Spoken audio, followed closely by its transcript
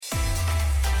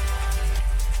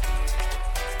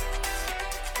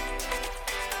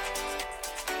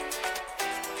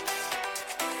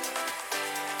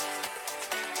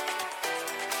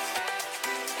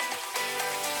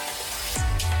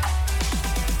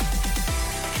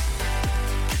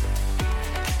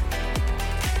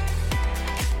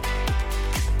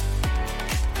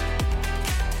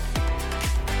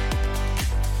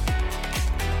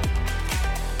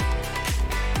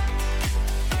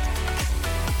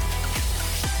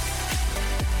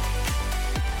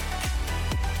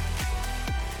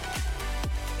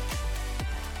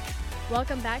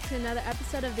Welcome back to another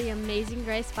episode of the Amazing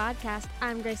Grace podcast.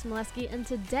 I'm Grace Molesky, and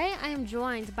today I am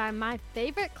joined by my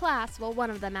favorite class, well, one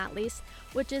of them at least,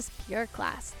 which is Pure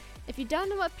Class. If you don't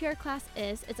know what Pure Class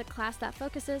is, it's a class that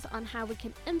focuses on how we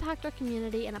can impact our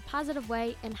community in a positive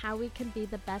way and how we can be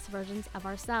the best versions of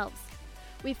ourselves.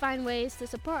 We find ways to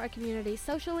support our community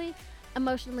socially,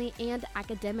 emotionally, and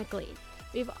academically.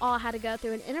 We've all had to go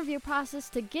through an interview process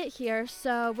to get here,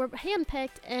 so we're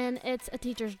handpicked, and it's a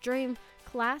teacher's dream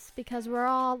class because we're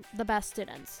all the best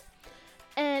students.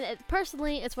 And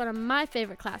personally, it's one of my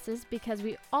favorite classes because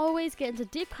we always get into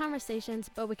deep conversations,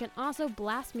 but we can also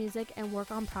blast music and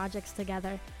work on projects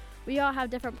together. We all have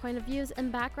different point of views and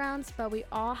backgrounds, but we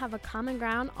all have a common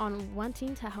ground on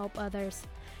wanting to help others.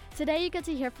 Today, you get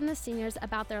to hear from the seniors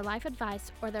about their life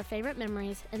advice or their favorite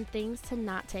memories and things to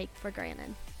not take for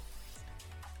granted.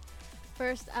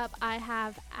 First up, I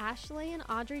have Ashley and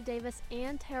Audrey Davis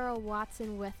and Tara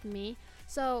Watson with me.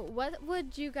 So what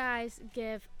would you guys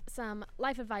give some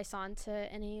life advice on to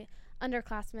any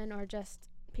underclassmen or just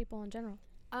people in general?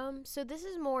 So this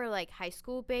is more like high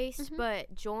school based,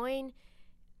 but join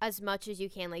as much as you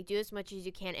can, like do as much as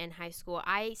you can in high school.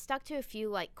 I stuck to a few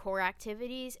like core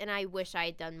activities, and I wish I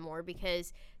had done more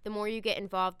because the more you get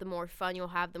involved, the more fun you'll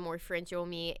have, the more friends you'll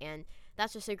meet, and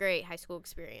that's just a great high school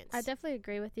experience. I definitely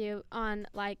agree with you on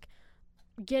like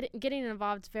getting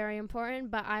involved is very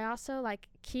important, but I also like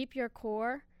keep your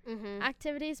core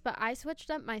activities, but I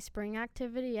switched up my spring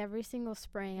activity every single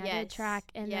spring. I did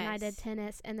track, and then I did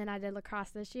tennis, and then I did lacrosse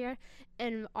this year,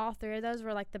 and all three of those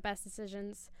were like the best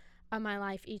decisions of my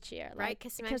life each year. Right,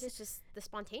 because sometimes it's just the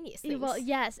spontaneous things. Well,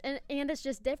 yes, and it's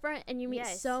just different, and you meet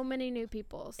so many new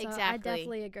people, so I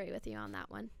definitely agree with you on that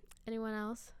one. Anyone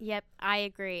else? Yep, I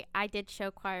agree. I did show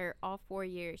choir all 4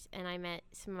 years, and I met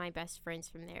some of my best friends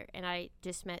from there, and I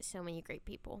just met so many great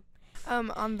people.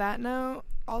 On that note,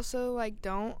 also, like,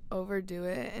 don't overdo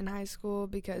it in high school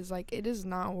because, like, it is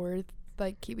not worth,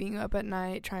 like, keeping up at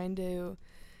night trying to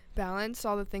balance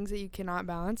all the things that you cannot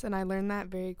balance, and I learned that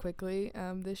very quickly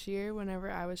this year whenever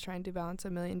I was trying to balance a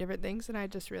million different things, and I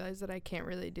just realized that I can't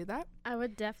really do that. I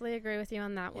would definitely agree with you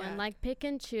on that one. Like, pick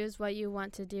and choose what you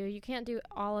want to do. You can't do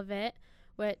all of it,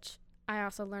 which I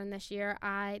also learned this year.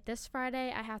 This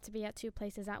Friday, I have to be at 2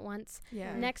 places at once.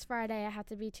 Yeah. Next Friday, I have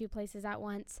to be 2 places at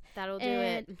once. That'll do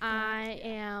it. I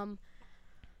am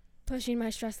pushing my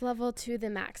stress level to the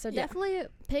max. So definitely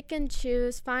pick and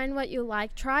choose. Find what you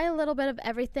like. Try a little bit of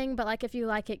everything, but like if you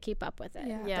like it, keep up with it.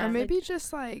 Yeah. Or maybe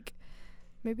just like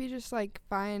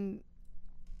find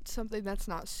something that's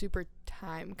not super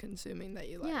time consuming that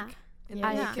you like. Yeah. And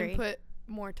then you can put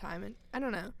more time in. I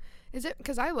don't know. Is it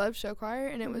because I love show choir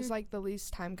and it was like the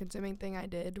least time consuming thing I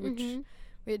did, which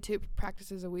we had 2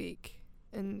 practices a week,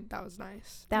 and that was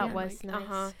nice. That was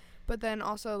nice. But then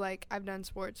also, like, I've done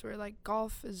sports where, like,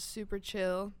 golf is super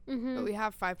chill, but we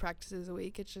have 5 practices a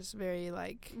week. It's just very,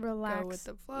 like, relax, go with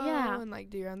the flow and, like,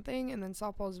 do your own thing. And then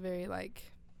softball is very,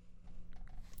 like,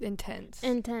 intense.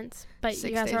 But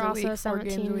you guys are also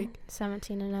 17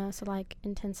 and 0, so, like,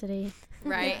 intensity.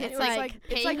 Right. It's like fun.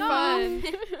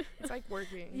 It's like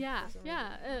working.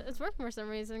 It's working for some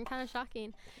reason. Kind of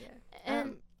shocking. Yeah.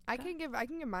 And I can give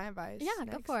my advice. Yeah,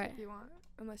 go for it. If you want,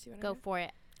 unless you want to go for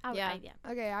it.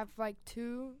 Okay, I have like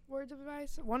 2 words of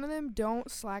advice. One of them, don't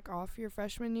slack off your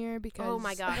freshman year because... Oh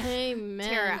my gosh. Amen.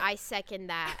 Tara, I second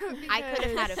that. I could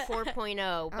have had a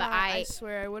 4.0, but I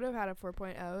swear I would have had a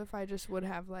 4.0 if I just would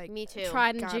have, like... Me too.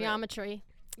 Tried in geometry.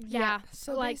 Yeah.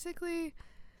 So basically,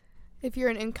 if you're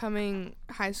an incoming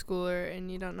high schooler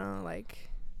and you don't know,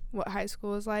 like, what high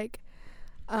school is like,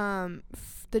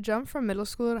 the jump from middle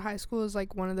school to high school is,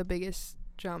 like, one of the biggest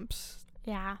jumps.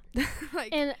 Yeah.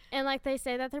 and like they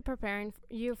say that they're preparing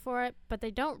you for it, but they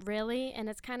don't really, and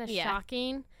it's kind of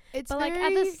shocking. But like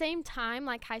at the same time,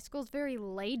 like high school's very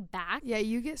laid back. Yeah,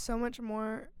 you get so much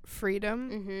more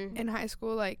freedom in high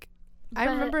school. Like I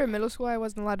remember in middle school I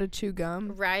wasn't allowed to chew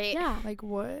gum. Right. Yeah. Like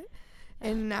what?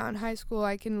 And now in high school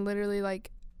I can literally like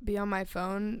be on my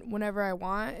phone whenever I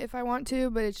want if I want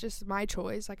to, but it's just my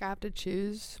choice. Like I have to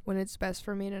choose when it's best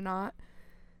for me to not.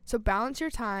 So balance your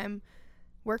time.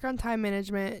 Work on time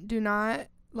management. Do not,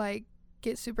 like,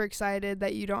 get super excited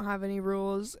that you don't have any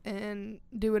rules and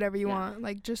do whatever you want.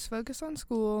 Like, just focus on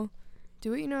school. Do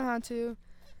what you know how to.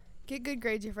 Get good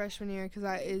grades your freshman year because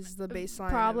that is the baseline.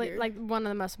 Probably, like, one of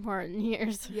the most important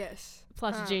years. Yes.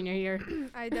 Plus junior year.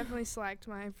 I definitely slacked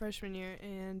my freshman year,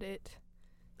 and it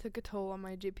took a toll on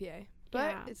my GPA.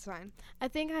 but Yeah. it's fine. I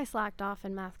think I slacked off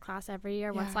in math class every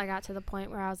year once Yeah. I got to the point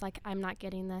where I was like, I'm not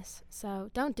getting this. So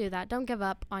don't do that. Don't give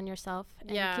up on yourself,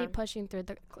 and Yeah. keep pushing through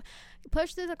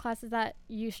push through the classes that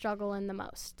you struggle in the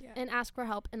most, Yeah. and ask for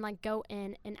help, and like go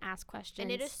in and ask questions.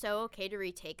 And it is so okay to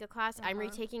retake a class. I'm Uh-huh.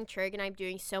 retaking trig, and I'm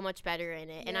doing so much better in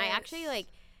it. And I actually Yes.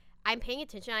 I'm paying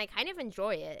attention. I kind of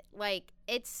enjoy it. Like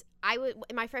in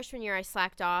my freshman year, I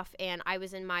slacked off, and I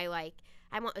was in my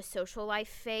I want a social life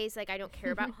phase. Like I don't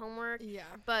care about homework, Yeah.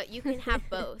 but you can have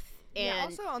both. And Yeah,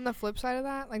 also on the flip side of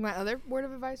that, like my other word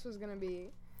of advice was gonna be,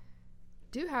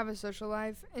 do have a social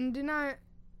life and do not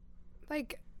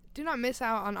miss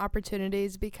out on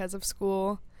opportunities because of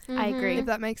school. I agree. If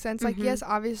that makes sense. Like Mhm. yes,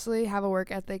 obviously have a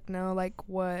work ethic, know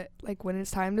when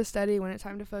it's time to study, when it's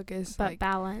time to focus. But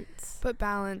balance. But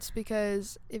balance,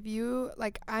 because if you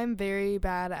I'm very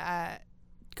bad at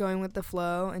going with the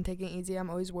flow and taking it easy. I'm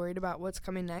always worried about what's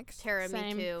coming next. Tara,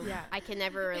 Same. me too. Yeah. I can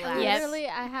never And relax. literally,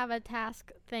 I have a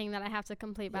task thing that I have to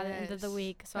complete by the end of the Yes.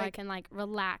 week, so I Like- can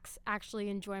relax, actually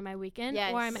enjoy my weekend,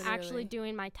 Yes. or I'm Literally. actually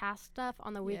doing my task stuff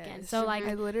on the weekend. Yes. So I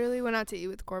literally went out to eat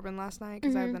with Corbin last night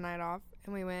because I had Mhm. the night off,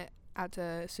 and we went out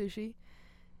to sushi.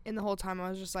 And the whole time I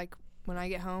was just like, when I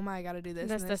get home, I got to do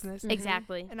this, and this, and this. Mhm.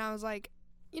 Exactly. And I was like,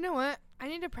 you know what? I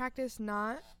need to practice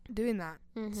not doing that.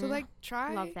 So Mhm.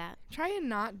 try Love that. and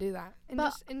not do that, and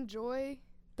But- just enjoy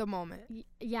the moment.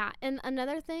 Yeah, and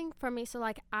another thing for me, so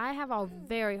I have a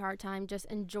very hard time just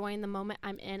enjoying the moment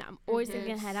I'm in. I'm always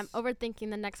thinking ahead. I'm Yes. overthinking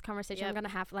the next conversation I'm Yep.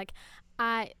 gonna have.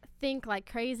 I think like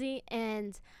crazy,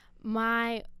 and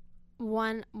my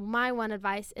one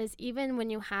advice is, even when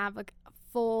you have a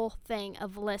full thing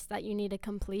of lists that you need to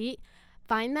complete,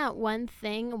 find that one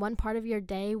thing, one part of your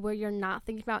day where you're not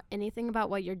thinking about anything about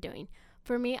what you're doing.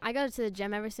 For me, I go to the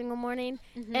gym every single morning,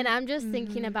 and I'm just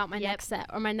thinking Mhm. about my Yep. next set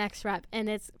or my next rep, and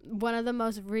it's one of the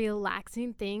most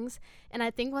relaxing things. And I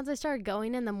think once I started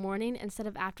going in the morning instead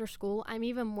of after school, I'm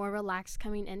even more relaxed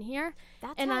coming in here.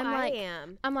 That's And how I'm I like-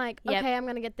 am. I'm like, Yep. okay, I'm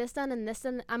gonna get this done and this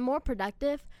done. I'm more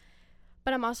productive,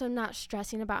 but I'm also not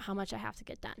stressing about how much I have to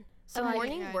get done. So A like,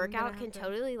 morning Yeah, I'm workout gonna can have to-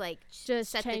 totally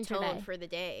just set the change your tone day. for the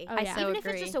day. Oh, yeah. Even So if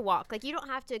it's just a walk, you don't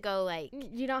have to go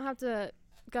You don't have to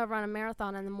go run a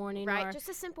marathon in the morning, right. or Just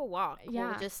a simple walk.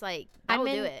 Yeah. Will just that'll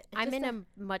I'm do in- it. I'm I'm in in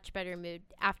a much better mood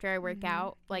after I work Mhm.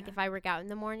 out. Yeah. If I work out in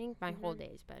the morning, my whole Mhm. day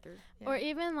is better. or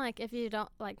even if you don't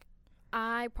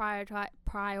I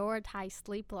prioritize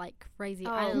sleep like crazy.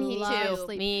 I me love too.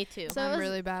 sleep. Me too. So it I'm was-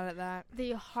 really bad at that.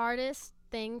 The hardest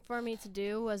thing for me to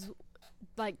do was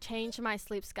change my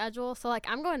sleep schedule. So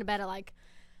I'm going to bed at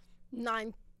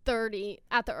 9:30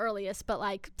 at the earliest, but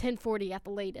 10:40 at the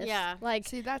latest. Yeah.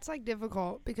 See, that's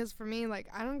difficult because for me,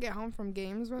 I don't get home from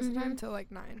games most of the time Mhm. till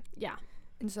 9. Yeah,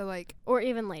 And so or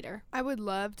even later. I would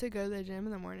love to go to the gym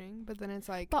in the morning, but then it's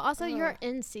But also you're ugh.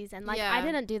 in season. Yeah. I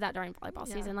didn't do that during volleyball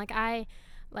Yeah. season. I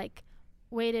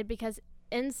waited because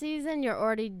in season you're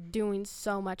already doing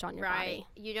so much on your Right.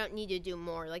 You don't need to do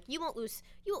more. You won't lose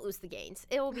the gains.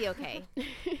 It will be okay.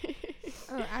 body.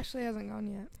 Oh, Ashley hasn't gone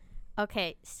yet.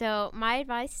 Okay, so my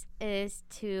advice is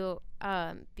to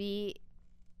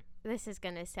this is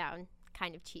going to sound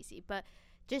kind of cheesy, but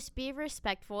just be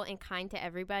respectful and kind to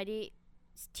everybody,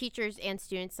 teachers and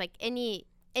students,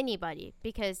 anybody,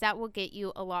 because that will get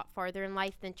you a lot farther in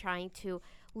life than trying to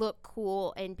look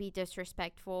cool and be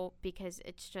disrespectful, because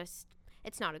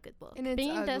it's not a good look. And it's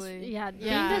being ugly. Yeah.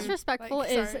 being disrespectful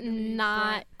is sorry to be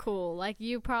not cool.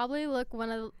 You probably look one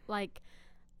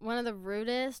of the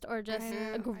rudest or just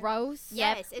know. gross.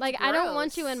 Yes, it's I don't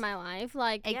want you gross. in my life.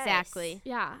 Exactly.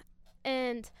 Yeah,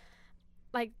 and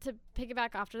to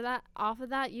piggyback off of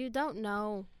that, you don't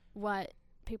know what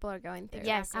people are going through.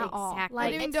 Yes, at all. exactly. But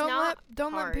even it's don't not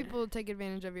let hard. people take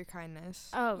advantage of your kindness.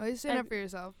 Oh, Always stand up for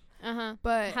yourself.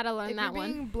 But Had to learn if that you're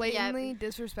one. being blatantly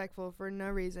disrespectful for no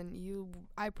reason,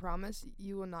 I promise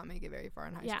you will not make it very far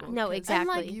in high Yeah. school. No, 'cause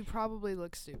exactly. You probably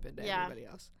look stupid to Yeah. everybody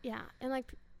else. Yeah, and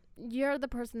you're the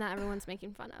person that everyone's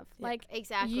making fun of. Yeah.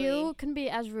 Exactly. You can be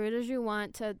as rude as you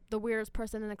want to the weirdest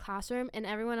person in the classroom, and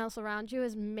everyone else around you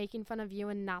is making fun of you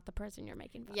and not the person you're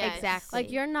making fun of. Yes. Exactly.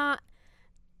 You're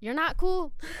not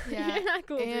cool. Yeah. You're not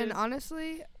cool. And dude.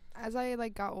 honestly, as I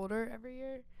got older every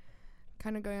year,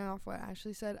 kind of going off what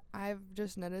Ashley said, I've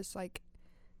just noticed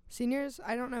seniors.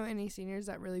 I don't know any seniors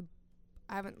that really.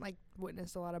 I haven't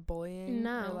witnessed a lot of bullying.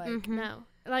 No, Or, Mhm. no.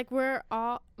 We're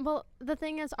all the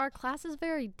thing is, our class is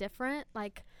very different.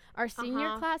 Our senior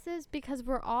Uh-huh. classes, because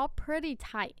we're all pretty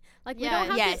tight. We Yeah, don't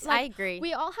have yes, to, I agree.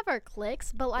 we all have our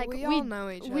cliques, but we all know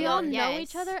each other. we all know Yes.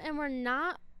 each other, and we're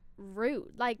not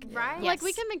rude. Like, Right. like we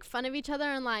Yes. can make fun of each other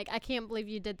and like, I can't believe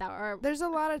you did that. Or There's a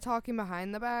lot of talking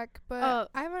behind the back, but Oh.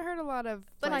 I haven't heard a lot of.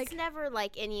 But like, it's never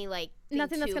like any like thing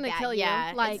Nothing that's too gonna bad. kill you.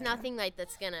 Yeah, Like- it's nothing like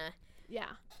that's gonna. yeah.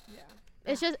 yeah.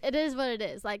 It's just, it is what it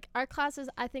is. Like, our classes,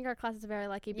 I think our class is very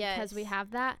lucky because we Yes.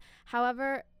 have that.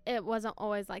 However, it wasn't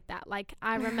always like that. Like,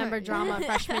 I remember drama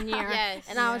freshman year. Yes.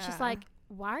 And I was just Yeah. like,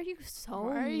 why are you so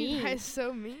Why are mean? you guys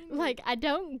so mean? Like, I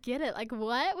don't get it. Like,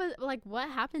 what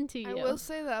happened to you? I will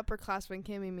say the upperclassmen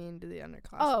can be mean to the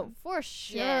underclassmen. Oh, for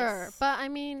sure. Yes. But I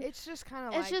mean, it's just kind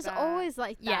of it's like just that. always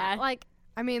like that. Yeah. Like,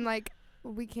 I mean, like,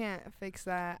 we can't fix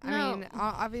that. No. I mean,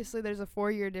 obviously, there's a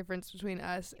 4-year difference between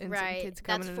us and some Right. kids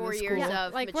coming That's into 4 the years school.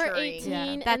 of like maturing. we're 18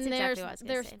 Yeah. That's and exactly what I was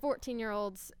gonna there's say.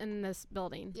 14-year-olds in this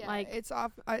building. Yeah, like it's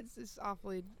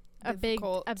awfully a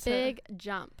difficult to- big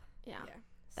jump. Yeah. Yeah.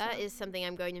 That is something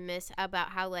I'm going to miss about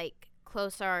how like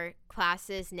close our class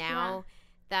is now.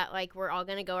 That like we're all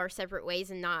gonna go our separate ways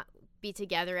and not be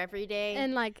together every day.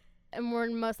 And like, and we're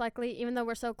most likely, even though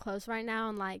we're so close right now,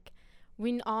 and like,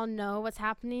 we all know what's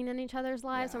happening in each other's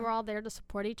lives, and Yeah. we're all there to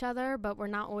support each other, but we're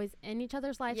not always in each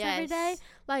other's lives every day. Yes.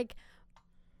 Like,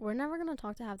 we're never gonna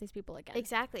talk to half these people again.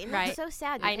 Exactly. And Right. that's so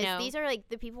sad I because know. these are like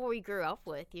the people we grew up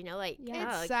with, you know, like Yeah.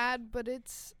 It's like, sad, but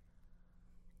it's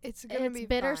gonna It's be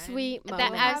bittersweet fine.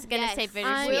 moment. That I was We'll gonna Yes. say I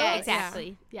bittersweet. will- Yeah, yeah.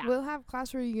 exactly. Yeah. We'll have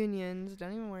class reunions.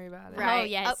 Don't even worry about it. right, Oh,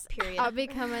 yes. up period. I'll be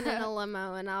coming in a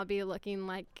limo and I'll be looking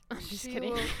like I'm just She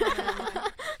kidding. will come in,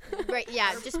 like, Right,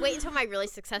 yeah, just wait until my really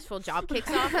successful job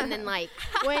kicks off and then like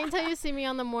Wait until you see me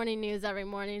on the morning news every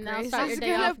morning. That'll Grace start your is day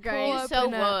gonna off pull great. you up so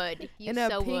in a- would. You in a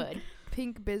so pink would.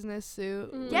 pink business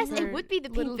suit. Mm. with Yes, it her would be the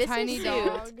pink little business tiny suit.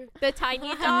 dog. The tiny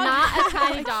dog. Not a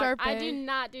tiny dog. Sharpay. I do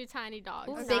not do tiny dogs.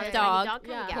 Ooh, Okay. not a Big tiny dog. dog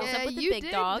kind of Yeah. gal. What's up with the you big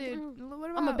did, dog? dude. What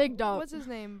I'm a about- big dog. What's his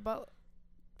name?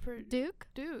 Duke?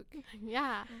 Duke.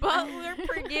 Yeah. Butler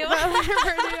Purdue.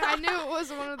 I knew it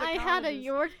was one of the I had a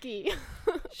colleges. Yorkie.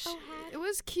 It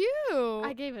was cute.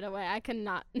 I gave it away. I could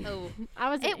not. Oh,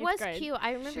 I was in it eighth was grade. cute.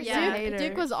 I remember She's Duke, a that. hater.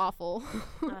 Duke was awful.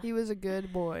 He was a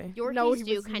good boy. Yorkies No, he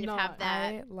do was kind of not. have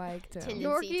that. I liked him. Tendency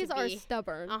Yorkies to are be-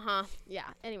 stubborn. Uh-huh. Yeah.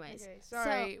 Anyways. Okay,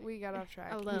 sorry, we got off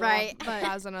track. A little. Right. But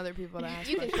 1,000 other people to ask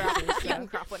You can questions crop. and You can stuff.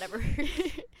 crop whatever.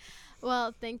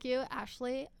 Well, thank you,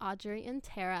 Ashley, Audrey, and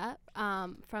Tara.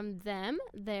 From them,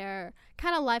 their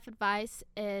kind of life advice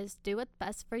is do what's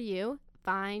best for you.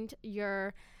 Find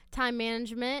your time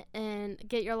management and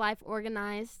get your life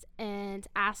organized and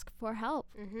ask for help.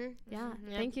 Mm-hmm. Yeah.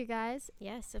 Yep. Thank you, guys.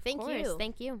 Yes, of Thank course. you.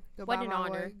 Thank you. Goodbye, What an my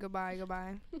honor. boy. Goodbye,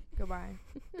 goodbye, goodbye.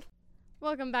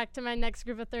 Welcome back to my next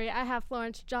group of three. I have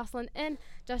Florence, Jocelyn, and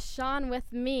Jashawn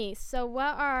with me. So,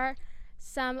 what are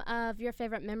some of your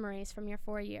favorite memories from your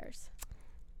 4 years?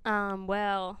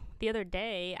 Well, the other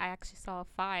day I actually saw a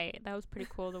fight. That was pretty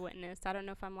cool to witness. I don't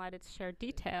know if I'm allowed to share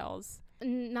details.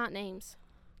 Not names.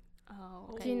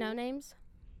 Oh, Do you know names?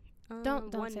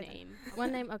 don't one say that. name.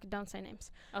 One name. Okay, don't say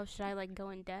names. Oh, should I like go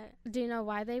in debt? Do you know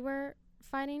why they were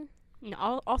fighting?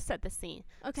 No, I'll set the scene.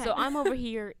 Okay. So I'm over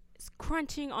here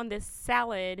crunching on this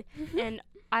salad, and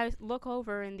I look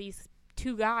over, and these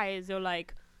two guys are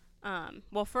like,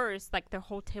 well, first, like, their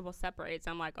whole table separates.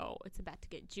 I'm like, oh, it's about to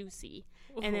get juicy.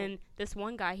 And then this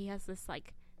one guy, he has this,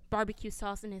 like, barbecue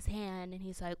sauce in his hand, and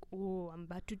he's like, ooh, I'm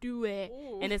about to do it.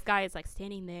 And this guy is, like,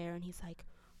 standing there, and he's like,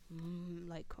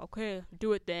 okay,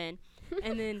 do it then.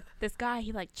 And then this guy,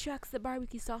 he, like, chucks the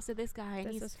barbecue sauce at this guy, and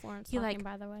This he's is Florence he, talking, like-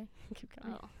 by the way. Keep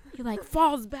going. Oh. He like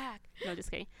falls back. No,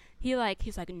 just kidding. He's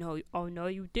like, no, oh no,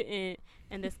 you didn't.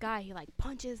 And this guy, he like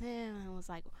punches him, and was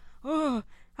like, oh,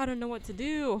 I don't know what to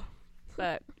do.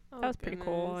 But that was pretty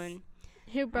cool. And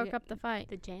Who broke get- up the fight?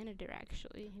 the janitor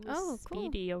actually, he was Oh, cool.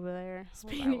 Speedy over there. I was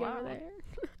like, Speedy wow. over there.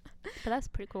 But that's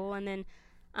pretty cool. And then,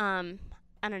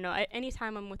 I don't know.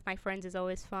 Anytime I'm with my friends is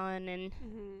always fun, and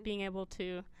being able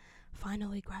to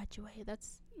finally graduate,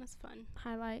 that's fun.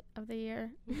 Highlight of the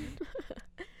year.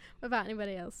 What about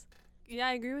anybody else? Yeah,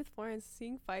 I agree with Florence.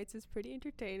 Seeing fights is pretty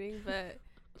entertaining, but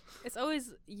it's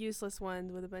always useless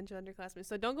ones with a bunch of underclassmen.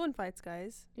 So don't go in fights,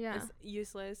 guys. Yeah. It's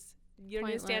useless. You don't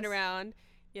need to stand Pointless. around.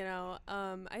 You know,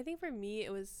 I think for me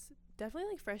it was definitely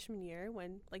like freshman year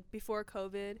when like before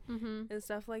COVID Mm-hmm. and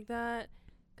stuff like that.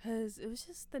 Because it was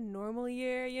just the normal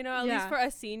year, you know, at Yeah. least for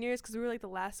us seniors, because we were like the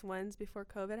last ones before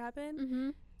COVID happened. Mm-hmm.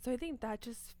 So I think that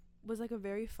just was like a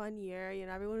very fun year. You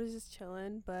know, everyone was just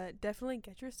chilling, but definitely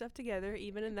get your stuff together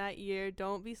even in that year.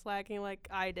 Don't be slacking like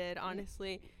I did,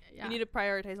 honestly. Yeah. You need to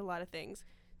prioritize a lot of things.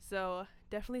 So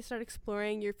definitely start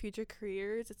exploring your future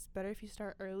careers. It's better if you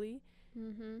start early.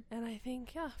 Mm-hmm. And I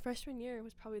think, yeah, freshman year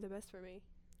was probably the best for me.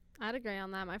 I'd agree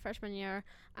on that. My freshman year,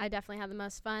 I definitely had the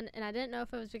most fun, and I didn't know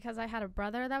if it was because I had a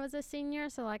brother that was a senior,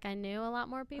 so like I knew a lot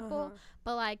more people.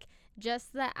 But like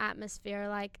just the atmosphere,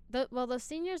 like the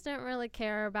seniors didn't really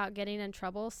care about getting in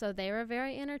trouble, so they were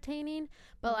very entertaining.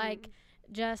 But like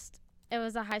just it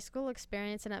was a high school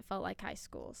experience, and it felt like high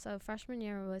school. So freshman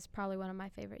year was probably one of my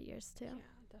favorite years too.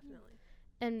 Yeah, definitely.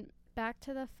 And back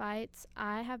to the fights,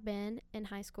 I have been in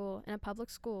high school in a public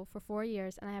school for 4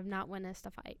 years, and I have not witnessed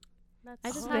a fight. That's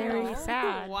I just very have-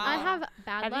 sad. Wow. I have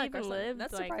bad Have you luck. even or something. lived?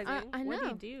 That's like, surprising. I What do know.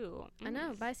 you do? I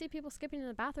know, but I see people skipping in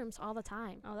the bathrooms all the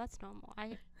time. Oh, that's normal.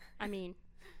 I mean,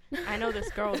 I know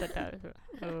this girl that does.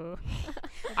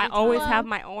 I always have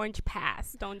my orange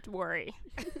pass. Don't worry.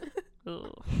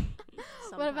 Ugh.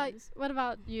 What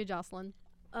about you, Jocelyn?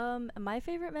 My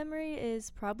favorite memory is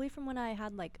probably from when I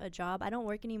had like a job. I don't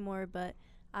work anymore, but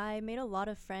I made a lot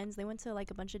of friends. They went to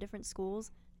like a bunch of different schools,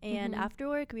 and after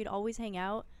work we'd always hang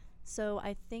out. So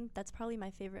I think that's probably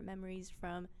my favorite memories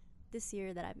from this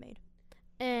year that I've made.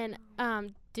 And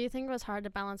do you think it was hard to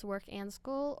balance work and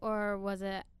school, or was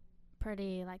it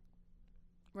pretty like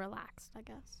relaxed, I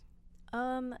guess?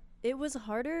 It was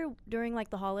harder during like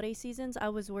the holiday seasons. I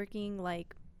was working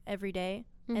like every day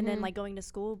and then like going to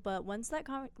school, but once that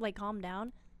calmed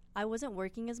down, I wasn't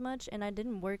working as much, and I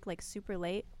didn't work like super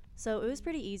late. So it was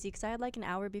pretty easy because I had like an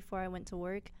hour before I went to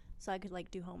work, so I could like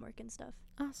do homework and stuff.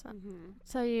 Awesome.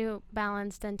 So you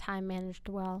balanced and time managed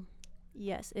well.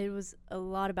 Yes, it was a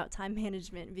lot about time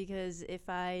management, because if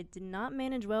I did not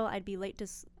manage well, I'd be late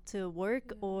to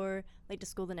work or late to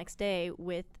school the next day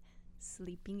with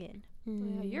sleeping in.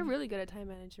 Yeah, you're really good at time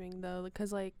management though,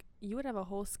 because like you would have a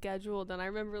whole schedule. Then I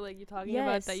remember like you talking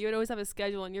about that. You would always have a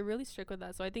schedule, and you're really strict with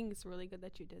that. So I think it's really good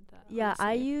that you did that. Yeah,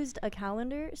 I honestly. used a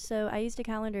calendar. So I used a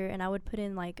calendar, and I would put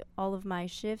in like all of my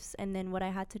shifts and then what I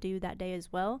had to do that day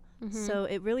as well. So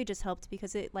it really just helped,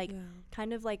 because it like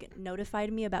kind of like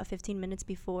notified me about 15 minutes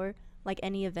before like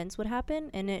any events would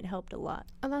happen, and it helped a lot.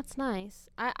 Oh, that's nice.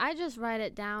 I just write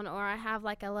it down, or I have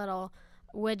like a little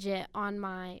widget on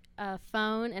my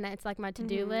phone, and it's like my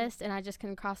to-do list, and I just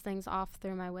can cross things off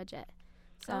through my widget.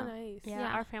 So Oh, nice.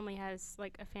 Yeah, our family has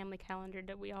like a family calendar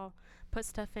that we all put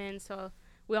stuff in, so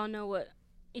we all know what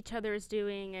each other is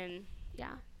doing, and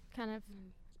yeah, kind of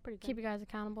it's pretty good. keep you guys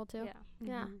accountable too. Yeah.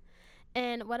 Yeah.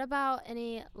 And what about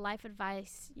any life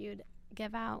advice you'd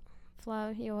give out, Flo?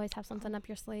 You always have something up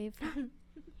your sleeve.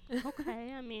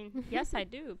 Okay, I mean, yes, I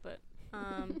do, but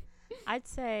I'd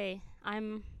say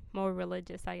I'm more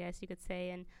religious, I guess you could say,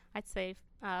 and I'd say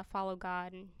follow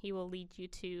God, and He will lead you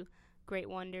to great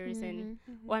wonders. And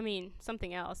well, I mean,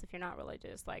 something else if you're not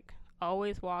religious, like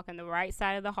always walk on the right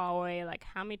side of the hallway. Like,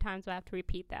 how many times do I have to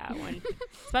repeat that? When,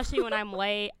 especially when I'm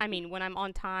late. I mean, when I'm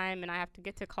on time and I have to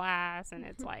get to class, and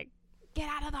it's like, get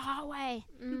out of the hallway.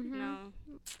 No.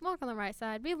 Walk on the right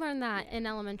side. We learned that in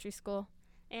elementary school.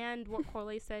 And what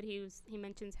Corley said, he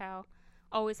mentions how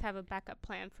always have a backup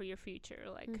plan for your future.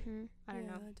 Like, I don't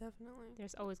know. Definitely.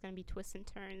 There's always going to be twists and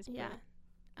turns. Yeah.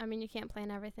 I mean, you can't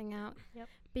plan everything out. Yep.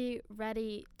 Be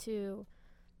ready to,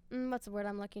 what's the word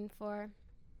I'm looking for?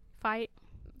 Fight.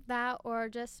 That, or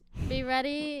just be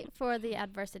ready for the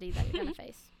adversity that you're going to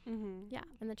face. Mm-hmm. Yeah,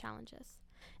 and the challenges.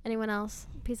 Anyone else?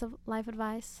 Piece of life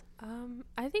advice?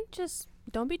 I think just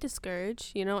don't be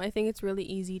discouraged. You know, I think it's really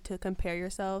easy to compare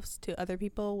yourselves to other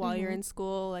people while you're in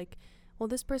school. Like, well,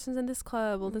 this person's in this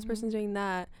club. Well, this person's doing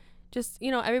that. Just,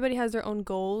 you know, everybody has their own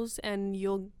goals, and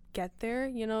you'll get there.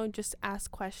 You know, just ask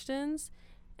questions.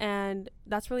 And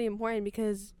that's really important,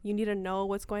 because you need to know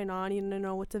what's going on. You need to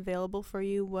know what's available for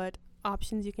you, what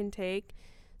options you can take.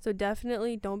 So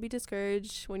definitely don't be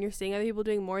discouraged when you're seeing other people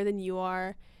doing more than you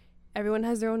are. Everyone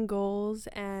has their own goals,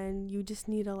 and you just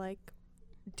need to like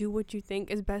do what you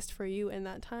think is best for you in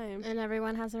that time. And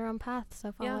everyone has their own path,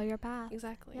 so follow your path.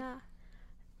 Exactly. Yeah.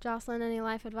 Jocelyn, any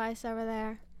life advice over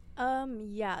there?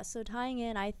 Yeah, so tying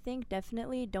in, I think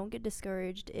definitely don't get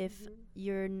discouraged if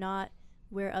you're not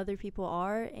where other people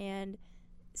are, and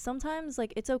sometimes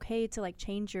like it's okay to like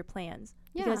change your plans,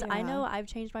 because I know I've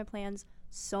changed my plans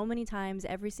so many times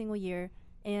every single year,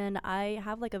 and I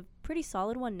have like a pretty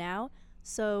solid one now.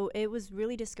 So it was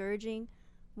really discouraging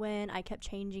when I kept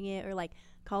changing it, or like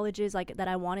colleges like that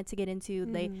I wanted to get into,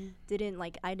 they didn't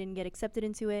like, I didn't get accepted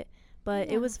into it,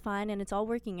 but it was fine, and it's all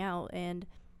working out. And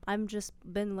I'm just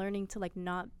been learning to like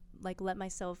not like let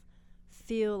myself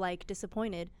feel like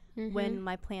disappointed when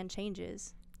my plan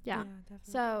changes. Yeah.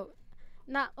 So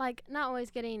not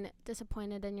always getting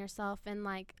disappointed in yourself, and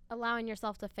like allowing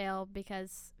yourself to fail,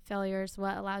 because failure is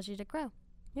what allows you to grow.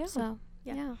 Yeah. So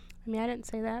Yeah. I mean, I didn't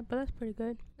say that, but that's pretty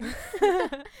good.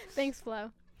 Thanks,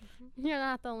 Flo. You're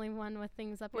not the only one with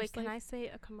things up your Wait, sleeve. can I say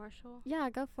a commercial? Yeah,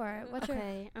 go for it. What's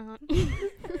Okay.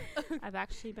 I've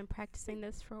actually been practicing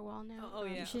this for a while now. Oh,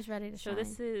 yeah. your? She's ready to So shine.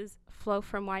 this is Flo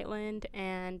from Whiteland,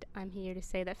 and I'm here to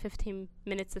say that 15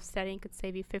 minutes of studying could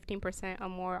save you 15% or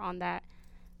more on that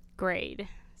grade.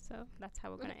 So that's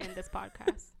how we're going to end this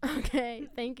podcast. Okay,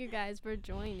 thank you guys for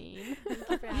joining. Thank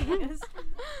you for having us.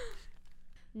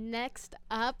 Next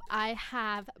up, I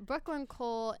have Brooklyn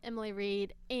Cole, Emily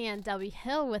Reed, and Delby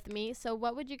Hill with me. So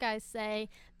what would you guys say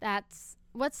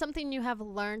what's something you have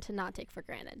learned to not take for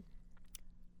granted?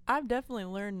 I've definitely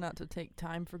learned not to take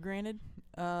time for granted.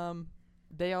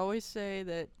 They always say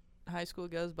that high school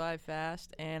goes by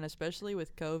fast, and especially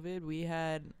with COVID, we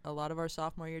had a lot of our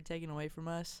sophomore year taken away from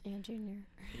us. And junior.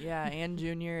 Yeah, and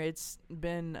junior. It's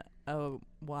been a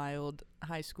wild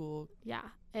high school. Yeah,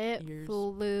 it Years.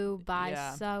 flew by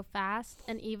Yeah. so fast.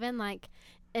 And even like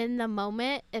in the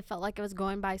moment, it felt like it was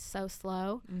going by so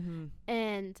slow. Mm-hmm.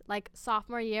 And like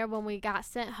sophomore year when we got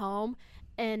sent home,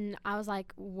 and I was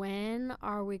like, when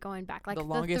are we going back? Like the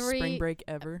longest three, spring break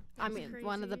ever. I That's mean,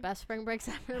 one of the crazy. best spring breaks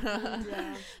ever.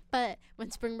 Yeah. But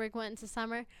when spring break went into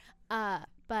summer,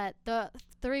 but the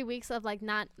 3 weeks of like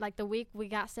not like the week we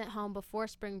got sent home before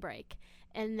spring break,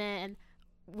 and then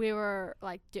we were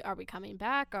like, are we coming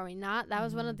back? Are we not? That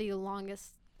was one of Mhm. the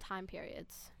longest time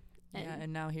periods. Yeah,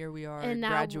 and now here we are and now-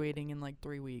 graduating in like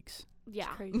 3 weeks. Yeah,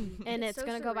 Crazy. and It's it's so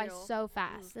gonna go by surreal. so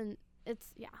fast, and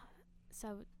it's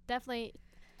so definitely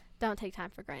don't take time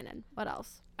for granted. What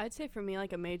else? I'd say for me,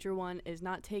 like a major one is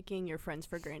not taking your friends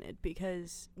for granted,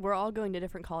 because we're all going to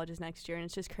different colleges next year, and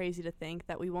it's just crazy to think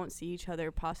that we won't see each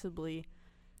other possibly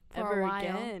For ever a while,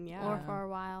 again. Yeah. or for a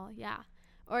while, yeah,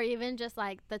 or even just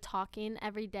like the talking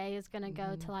every day is gonna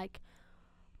go to Mhm.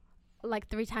 like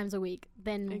 3 times a week,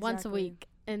 then once a Exactly. week,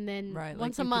 and then Right, like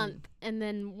once a you can- month, and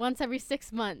then once every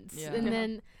 6 months, Yeah. and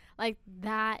then like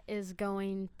that is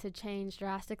going to change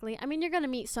drastically. I mean, you're gonna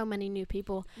meet so many new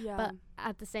people, Yeah. but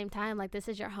at the same time, like this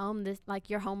is your home, this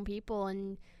like your home people,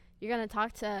 and you're gonna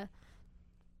talk to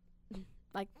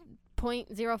like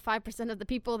 0.05% of the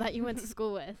people that you went to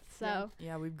school with. So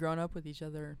Yeah, we've grown up with each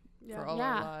other for all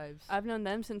Yeah. our lives. I've known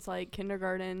them since like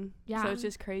kindergarten. Yeah. So it's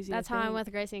just crazy. that's to how I'm think.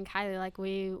 with Gracie and Kylie. Like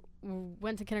we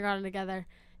went to kindergarten together,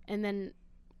 and then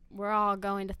we're all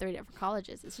going to 3 different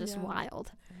colleges. It's just Yeah.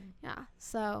 wild. Yeah.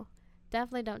 So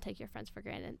definitely don't take your friends for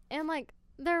granted. And like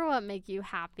they're what make you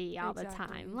happy all the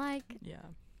Exactly. time. Like Yeah.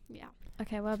 yeah.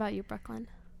 Okay, what about you, Brooklyn?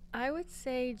 I would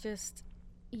say just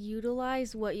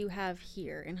utilize what you have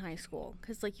here in high school,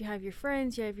 because like you have your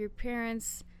friends, you have your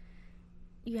parents,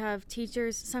 you have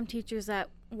teachers, some teachers that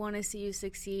want to see you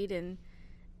succeed, and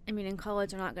I mean in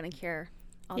college they're not going to care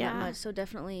all Yeah. that much, so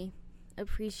definitely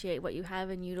appreciate what you have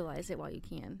and utilize it while you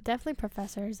can. Definitely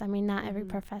professors. I mean, not every Mhm.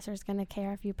 professor is going to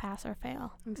care if you pass or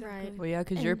fail. Exactly. Well, yeah,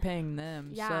 because you're And- paying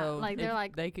them. Yeah, so like, they're if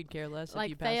like- they could care less if Like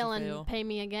you pass fail or and fail. pay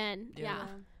me again. Yeah.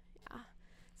 Yeah.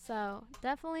 So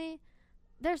definitely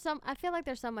I feel like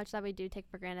there's so much that we do take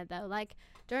for granted though. Like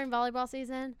during volleyball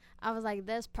season, I was like,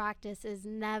 this practice is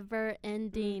never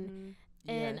ending. Mhm.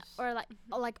 And Yes. or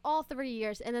like all 3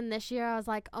 years, and then this year I was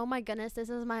like, oh my goodness, this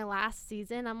is my last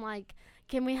season. I'm like,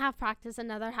 can we have practice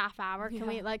another half hour? Can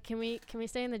we Yeah. like can we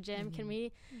stay in the gym? Can Mhm.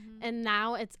 we? And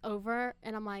now it's over,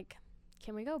 and I'm like,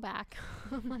 can we go back?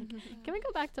 I'm like, can we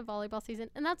go back to volleyball season?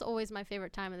 And that's always my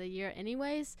favorite time of the year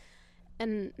anyways.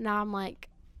 And now I'm like,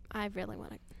 I really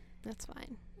want to. That's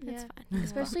fine. It's Yeah. fine.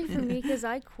 Especially for me, because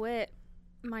I quit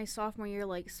my sophomore year,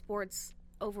 like sports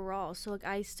overall, so like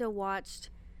I still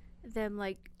watched them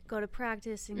like go to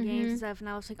practice and games Mhm. and stuff, and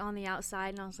I was like on the outside,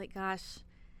 and I was like, gosh,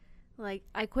 like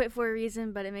I quit for a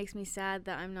reason, but it makes me sad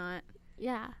that I'm not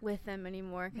Yeah. with them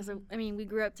anymore, because Mhm. I mean we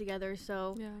grew up together,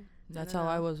 so Yeah. That's don't how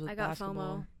I know. was with I got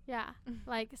basketball. FOMO. Yeah.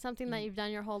 Like something that Mm. you've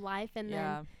done your whole life, and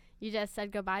Yeah. then you just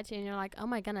said goodbye to, and you're like, oh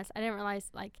my goodness, I didn't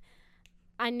realize, like,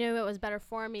 I knew it was better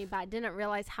for me, but I didn't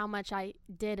realize how much I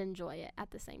did enjoy it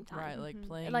at the same time. Right, like Mhm.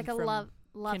 playing Like a from love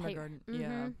hate. kindergarten.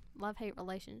 Yeah. Love hate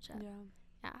relationship. Yeah.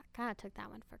 Yeah. Kind of took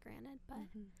that one for granted. But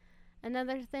Mhm.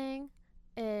 another thing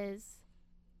is,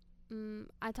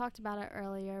 I talked about it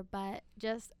earlier, but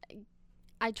just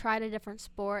I tried a different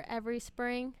sport every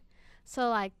spring. So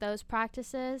like those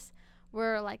practices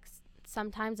were like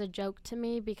sometimes a joke to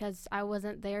me because I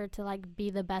wasn't there to like be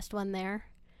the best one there.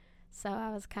 So I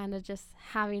was kind of just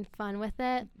having fun with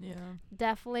it. Yeah.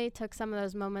 Definitely took some of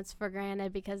those moments for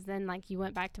granted because then like you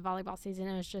went back to volleyball season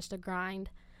and it was just a grind.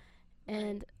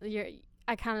 And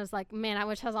I kind of was like, man, I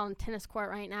wish I was on a tennis court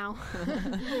right now.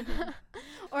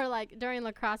 Or like during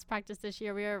lacrosse practice this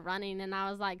year, we were running and I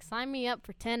was like, sign me up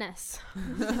for tennis.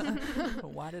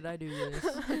 Why did I do this?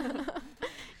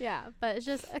 Yeah, but it's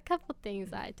just a couple things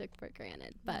that I took for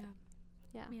granted. But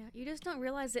yeah. Yeah, you just don't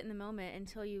realize it in the moment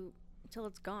until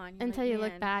it's gone. You're Until like, you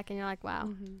look "Man, back and you're like, wow.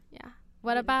 Mm-hmm. Yeah. I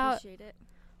What didn't about appreciate it."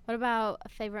 a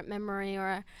favorite memory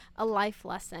or a life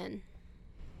lesson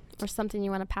or something you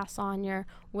want to pass on your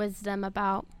wisdom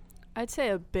about? I'd say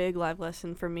a big life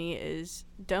lesson for me is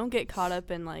don't get caught up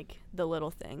in like the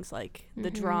little things, like the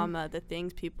Mhm. drama, the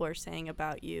things people are saying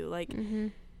about you. Like Mm-hmm.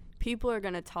 people are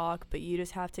going to talk, but you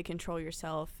just have to control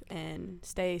yourself and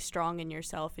stay strong in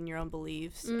yourself and your own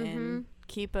beliefs and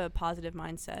keep a positive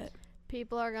mindset.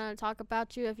 People are going to talk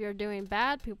about you if you're doing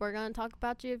bad. People are going to talk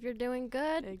about you if you're doing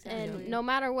good. Exactly. And no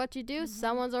matter what you do,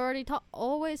 someone's already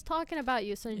always talking about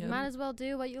you. So you Yep. might as well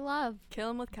do what you love. Kill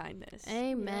them with kindness.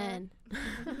 Amen.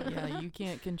 Yeah, you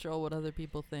can't control what other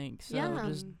people think, so Yeah.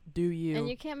 just do you. And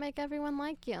you can't make everyone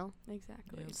like you.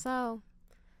 Exactly. Yep. So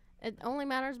it only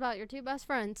matters about your two best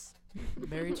friends.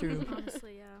 Very true.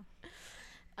 Honestly,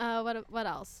 yeah. What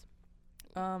else?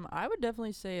 I would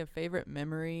definitely say a favorite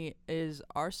memory is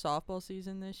our softball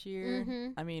season this year.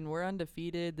 Mhm. I mean, we're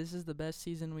undefeated. This is the best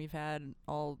season we've had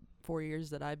all 4 years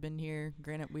that I've been here.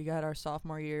 Granted, we got our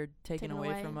sophomore year taken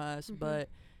away from us, Mhm. but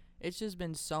it's just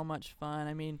been so much fun.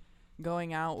 I mean,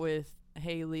 going out with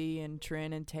Haley and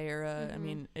Trin and Tara, I Mhm.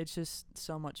 mean, it's just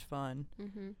so much fun.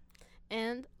 Mm-hmm.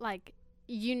 And like,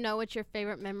 you know, it's your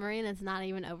favorite memory and it's not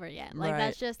even over yet. Like, Right.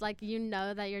 that's just like, you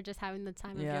know that you're just having the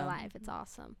time of your Yeah. life. It's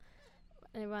awesome.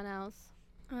 Anyone else?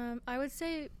 I would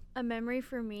say a memory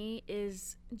for me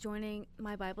is joining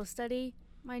my Bible study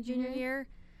my junior Mhm. year,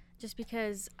 just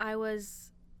because I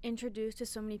was introduced to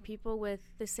so many people with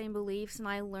the same beliefs,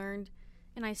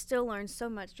 and I still learn so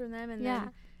much from them. And Yeah.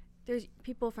 then there's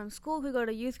people from school who go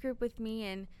to youth group with me,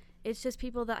 and it's just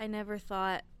people that I never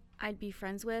thought I'd be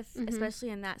friends with, Mhm. especially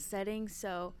in that setting.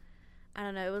 So I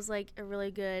don't know, it was like a really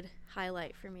good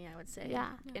highlight for me, I would say.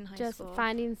 Yeah. In high Just school.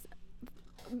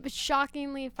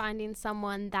 shockingly finding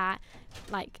someone that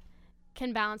like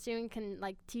can balance you and can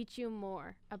like teach you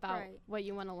more about Right. what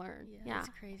you want to learn. Yeah, Yeah. that's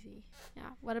crazy. Yeah.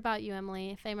 What about you,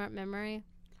 Emily? Favorite memory?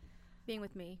 Being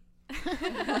with me.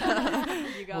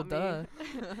 You got me. Duh.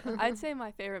 I'd say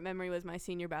my favorite memory was my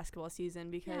senior basketball season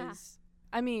because,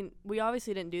 I mean, we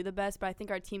obviously didn't do the best, but I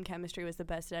think our team chemistry was the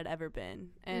best it had ever been.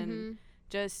 And Mhm.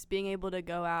 just being able to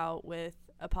go out with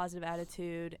a positive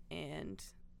attitude and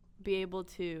be able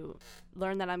to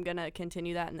learn that I'm going to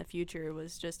continue that in the future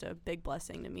was just a big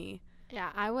blessing to me.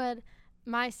 Yeah,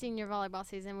 my senior volleyball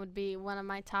season would be one of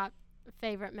my top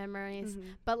favorite memories.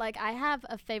 Mhm. But like, I have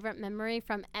a favorite memory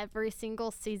from every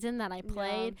single season that I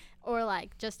played, or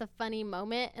like just a funny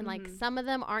moment. And like, Mhm. some of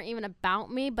them aren't even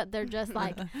about me, but they're just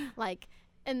like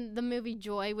in the movie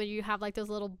Joy, where you have like those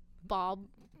little ball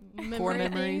Core memory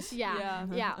memories. things. Yeah. Yeah.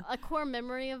 Yeah. A core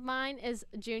memory of mine is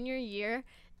junior year.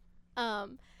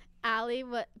 Allie,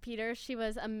 Peter, she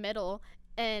was a middle,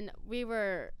 and we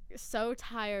were so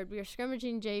tired. We were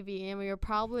scrimmaging JV, and we were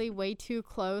probably way too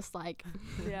close, like,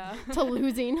 Yeah. to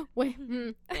losing.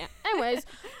 Yeah. Anyways,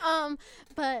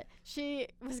 but she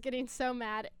was getting so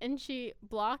mad, and she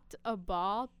blocked a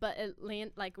ball, but it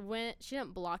she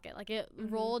didn't block it, like it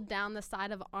rolled down the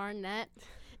side of our net.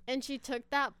 And she took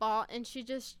that ball and she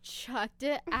just chucked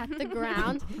it at the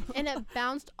ground, and it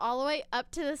bounced all the way up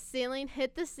to the ceiling,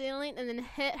 hit the ceiling, and then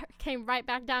came right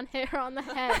back down, hit her on the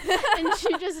head, and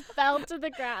she just fell to the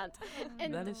ground.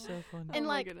 And That is so funny. and Oh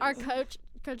my like our goodness.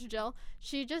 coach Jill,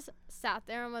 she just sat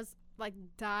there and was like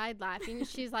died laughing.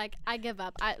 She's like, I give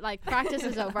up. I like practice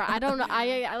is over. I don't know.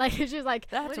 I like. She's like,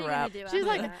 That's What a are you wrap. gonna do she's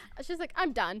after like, that? she's like,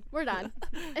 I'm done. We're done.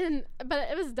 But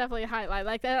it was definitely a highlight.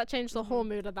 Like that changed the whole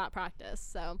mood of that practice.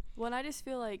 So Well, and I just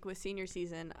feel like with senior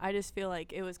season, I just feel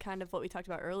like it was kind of what we talked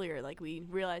about earlier. Like, we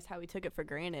realized how we took it for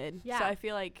granted. Yeah. So I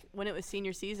feel like when it was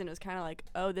senior season, it was kind of like,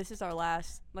 oh, this is our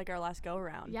last go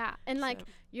around. yeah, and like So-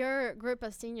 your group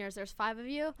of seniors, there's 5 of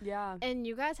you, Yeah. and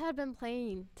you guys had been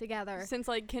playing together. Since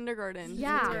like kindergarten.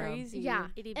 Yeah. It's crazy. Yeah.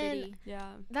 Itty And bitty.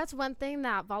 Yeah. that's one thing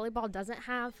that volleyball doesn't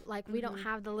have. Like, we don't Mhm.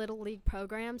 have the little league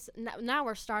programs. Now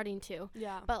we're starting to,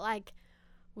 Yeah. but like,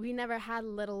 we never had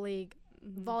little league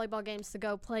Mhm. volleyball games to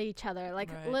go play each other.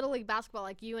 Like Right. little league basketball,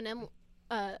 like you and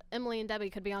Emily and Debbie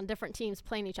could be on different teams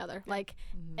playing each other. Like,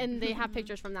 Mhm. and they have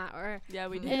pictures from that. Or Yeah,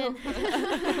 we do.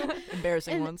 and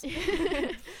Embarrassing and- ones.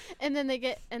 and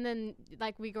then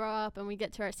like we grow up and we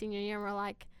get to our senior year and we're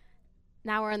like,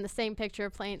 now we're in the same picture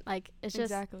playing. Like, it's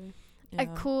just exactly. a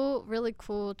Yeah. cool, really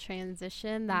cool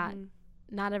transition that Mhm.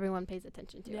 not everyone pays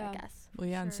attention to, I Yeah. guess. Well,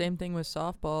 yeah, and Sure. same thing with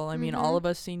softball. I mean, Mhm. all of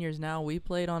us seniors now, we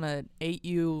played on a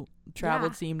 8U travel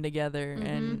Yeah. team together,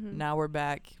 and Mhm. now we're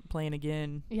back playing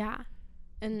again. Yeah.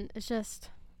 And it's just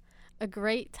a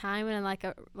great time and like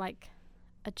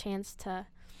a chance to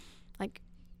like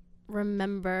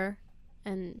remember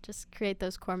and just create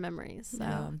those core memories. So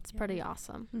Yeah. it's pretty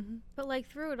awesome. Mm-hmm. But like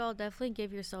through it all, definitely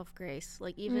give yourself grace.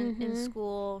 Like even in Mhm.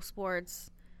 school,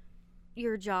 sports,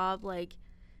 your job, like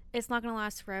it's not gonna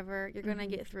last forever. You're gonna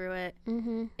get through it.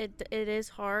 Mm-hmm. It is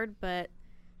hard, but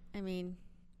I mean,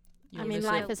 You'll I mean, miss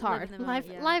life it. is hard. Live in the moment,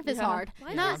 yeah. Life is Yeah. hard.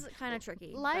 life Not is kind of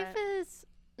tricky. life but is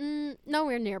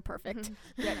nowhere near perfect.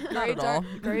 Yeah, Not at all.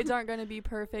 grades aren't going to be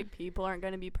perfect. People aren't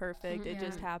going to be perfect. It Yeah.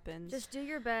 just happens. just do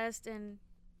your best, and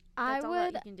I that's all that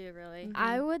would you can do, really.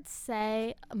 I would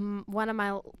say one of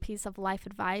my piece of life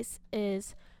advice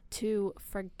is to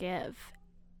forgive,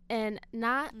 and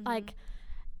not like,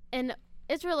 and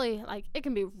it's really like it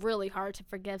can be really hard to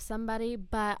forgive somebody,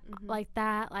 but like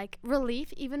that, like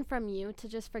relief even from you to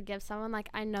just forgive someone. Like,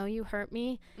 I know you hurt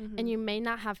me, and you may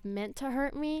not have meant to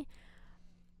hurt me,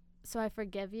 so I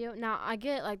forgive you. Now I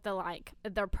get like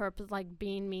their purpose, like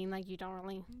being mean, like you don't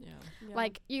really Yeah.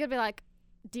 like, you could be like,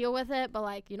 deal with it, but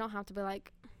like you don't have to be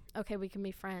like, okay, we can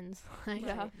be friends. Like,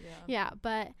 Yeah. yeah,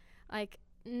 but like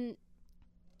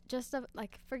just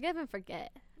like forgive and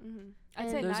forget. I'd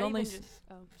And say there's not only even s- just.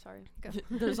 Oh, sorry.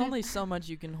 There's only so much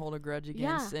you can hold a grudge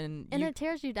against, and And you, it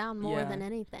tears you down more yeah. than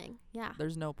anything. Yeah.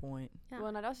 there's no point. Yeah. Well,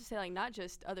 and I'd also say like not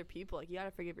just other people. Like you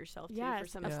gotta forgive yourself too for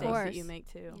Yes, some of mistakes that you course.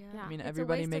 make too. Yeah. I mean, It's a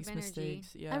everybody waste of makes energy.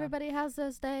 mistakes. Yeah. Everybody has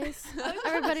those days.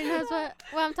 Everybody knows what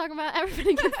I'm talking about.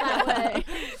 Everybody gets that way.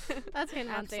 That's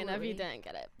Hannah Montana if you Absolutely. didn't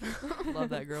get it. Love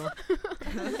that girl.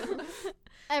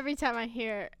 Every time I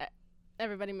hear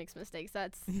everybody makes mistakes,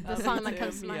 that's the Oh, me song that too,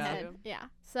 comes to me my head. too. Yeah.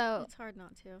 So It's hard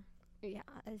not to. yeah,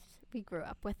 we grew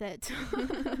up with it.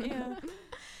 Yeah.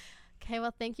 Okay,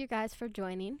 well, thank you guys for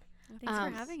joining. Thanks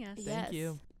for having us. Thank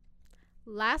you.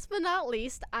 Last but not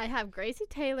least, I have Gracie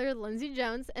Taylor, Lindsay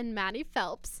Jones, and Maddie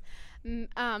Phelps.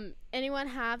 Anyone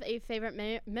have a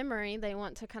favorite memory they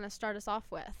want to kind of start us off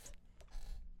with?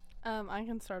 I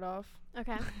can start off.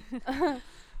 Okay.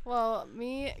 Well,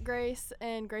 me, Grace,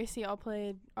 and Gracie all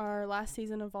played our last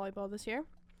season of volleyball this year.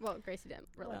 Well, Gracie didn't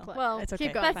really Well, play. Well, It's okay.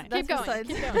 keep going. Fine. Keep going. besides-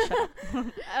 Keep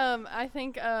going. I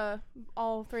think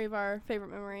all three of our favorite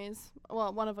memories,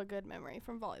 well, one of a good memory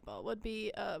from volleyball would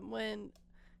be when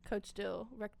Coach Dill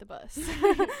wrecked the bus.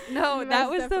 No, that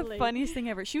Most was definitely. the funniest thing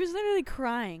ever. She was literally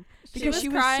crying because was she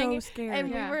crying, was so scared. And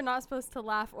Yeah. we were not supposed to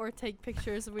laugh or take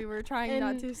pictures. We were trying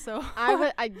not And to, so.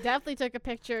 I definitely took a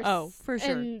picture. Oh, for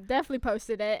sure. And definitely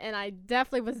posted it, and I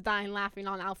definitely was dying laughing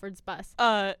on Alfred's bus.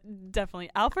 Definitely.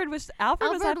 Alfred was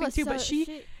laughing too, but she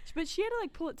had to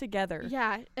like pull it together.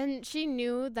 Yeah, and she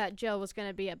knew that Jill was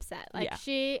gonna be upset. Like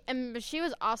Yeah. but she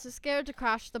was also scared to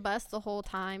crash the bus the whole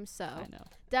time. So I know.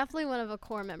 definitely one of a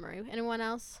core memory. Anyone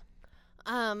else?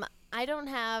 I don't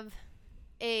have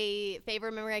a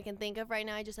favorite memory I can think of right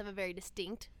now. I just have a very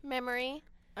distinct memory,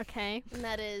 Okay. and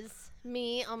that is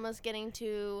me almost getting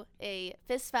to a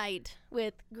fist fight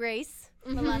with Grace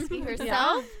Molesky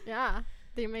herself. Yeah.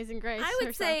 The Amazing Grace. I would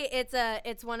herself. say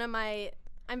it's one of my.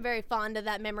 I'm very fond of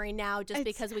that memory now, just It's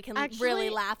because we can actually- really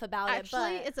laugh about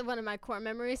Actually, it. But it's one of my core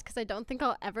memories because I don't think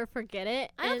I'll ever forget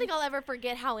it. I don't think I'll ever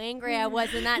forget how angry I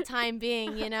was in that time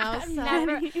being. You know, so.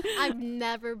 I've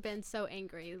never been so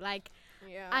angry. Like,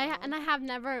 Yeah. I have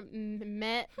never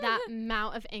met that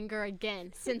amount of anger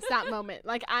again since that moment.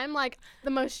 Like, I'm like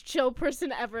the most chill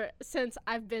person ever since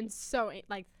I've been so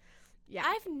like, yeah.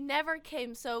 I've never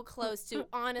came so close to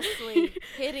honestly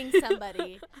hitting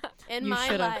somebody in You my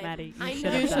should've, life. Maddie. You I should've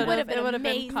know done it that. would have been It would have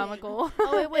been amazing. comical.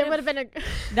 Oh, it it would would have have been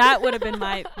a. That would have been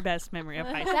my best memory of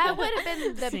high school. That would have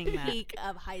been the Seeing that. peak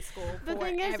of high school The for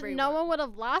thing is, everyone. no one would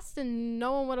have lost and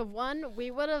no one would have won.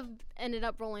 We would have ended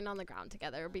up rolling on the ground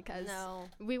together because No.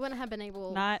 we wouldn't have been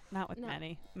able. Not with No.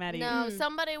 Maddie. Maddie. No, Mm.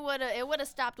 somebody would have. It would have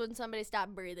stopped when somebody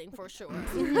stopped breathing for sure.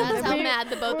 Mhm. That's how We- mad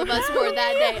the both of us were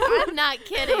that day. I'm not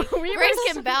kidding. We were Grace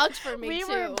so- can vouch for me we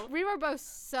too. were both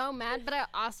so mad, but I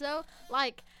also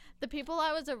like the people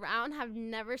I was around have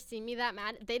never seen me that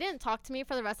mad. They didn't talk to me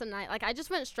for the rest of the night. Like, I just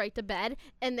went straight to bed,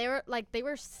 and they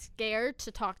were scared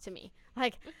to talk to me.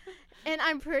 Like, and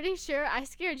I'm pretty sure I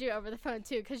scared you over the phone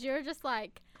too, because you were just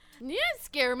like, You didn't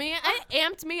scare me. It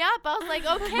amped me up. I was like,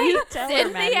 okay, Tell her,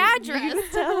 send Maddie. the address. You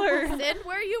tell her. Send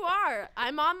where you are.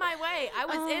 I'm on my way. I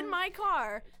was in Um, my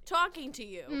car talking to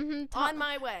you. On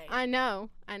my way. I know.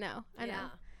 Yeah.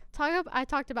 I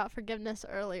talked about forgiveness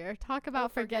earlier. Talk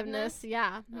about forgiveness. forgiveness?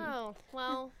 Yeah. Oh,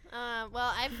 well,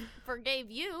 I forgave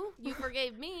you. You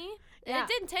forgave me. And Yeah. it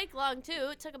didn't take long, too.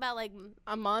 It took about, like,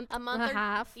 A month a month and or a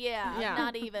half. yeah, Yeah.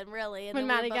 not even, really. And When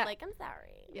then we Maddie were both got- like, I'm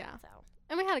sorry. Yeah. So,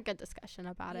 And we had a good discussion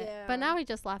about it. Yeah. But now we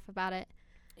just laugh about it.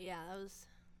 yeah, that was...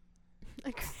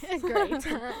 A great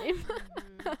time.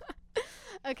 Mhm.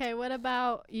 Okay, what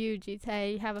about you,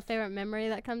 Jite? You have a favorite memory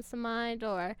that comes to mind,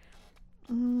 or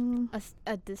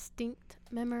A distinct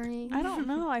memory. I don't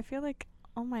know. I feel like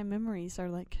all my memories are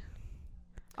like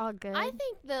All good. I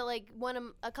think that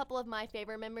a couple of my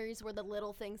favorite memories were the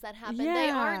little things that happened. They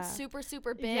aren't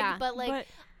super big, but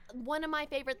one of my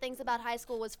favorite things about high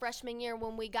school was freshman year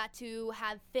when we got to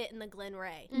have fit in the Glen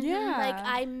Ray. Yeah. Like,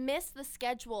 I miss the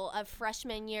schedule of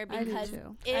freshman year because it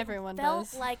Everyone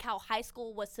felt does. like how high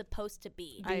school was supposed to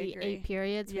be. I the agree. 8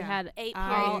 periods. We Yeah. had 8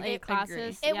 all periods. 8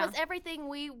 classes. It was everything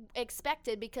we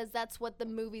expected because that's what the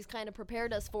movies kind of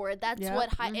prepared us for. That's Yep. what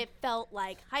it felt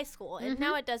like high school. And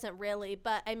now it doesn't really,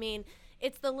 but I mean,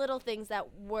 it's the little things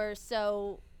that were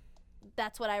so.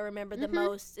 That's what I remember the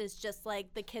most is just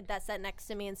like the kid that sat next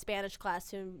to me in Spanish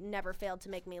class who never failed to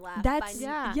make me laugh. That's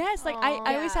yes. Like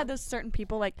I always Yeah. had those certain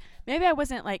people. Like maybe I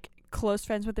wasn't like close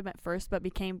friends with them at first, but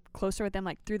became closer with them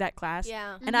like through that class.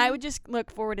 Yeah. And I would just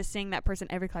look forward to seeing that person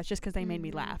every class just because they made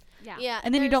me laugh. Yeah. Yeah.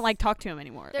 And then you don't there's- like talk to them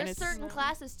anymore. And There's it's certain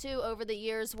classes too over the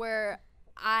years where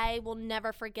I will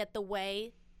never forget the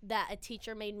way that a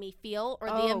teacher made me feel or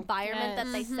the environment that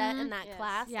they set in that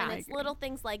class. Yeah. And I it's little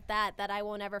things like that I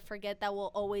will never forget that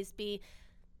will always be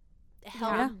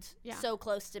held Yeah. so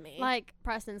close to me. Like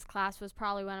Preston's class was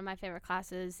probably one of my favorite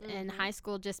classes in high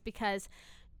school just because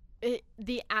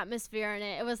the atmosphere in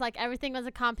it was like everything was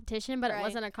a competition, but it Right.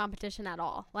 wasn't a competition at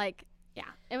all. Like, yeah,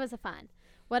 it was a fun.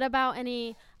 What about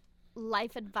any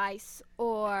life advice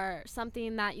or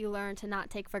something that you learned to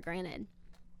not take for granted?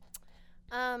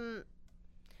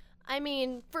 I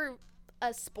mean, for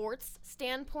a sports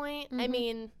standpoint, I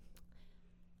mean,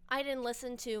 I didn't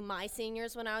listen to my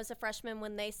seniors when I was a freshman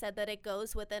when they said that it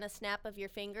goes within a snap of your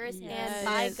fingers. And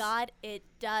by God, it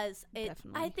does. I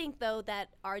Definitely. think, though, that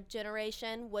our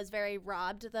generation was very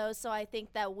robbed, though. So I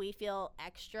think that we feel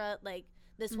extra, like,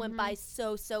 this went by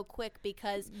so quick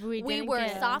because we didn't were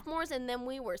get- sophomores and then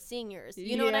we were seniors.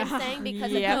 You know what I'm Yeah. saying?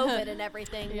 Because Yeah. of COVID and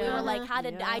everything. We were like, how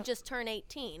did I Yeah. just turn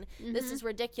 18? This is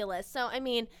ridiculous. So, I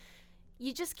mean,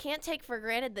 you just can't take for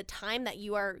granted the time that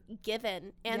you are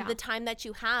given and the time that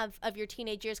you have of your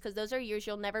teenage years because those are years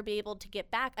you'll never be able to get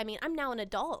back. I mean, I'm now an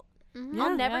adult.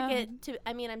 I'll never get to,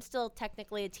 I mean, I'm still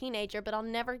technically a teenager, but I'll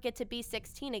never get to be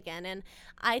 16 again. And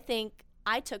I think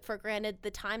I took for granted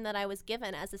the time that I was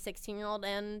given as a 16-year-old,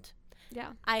 and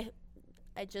I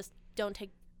just don't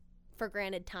take for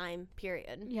granted time,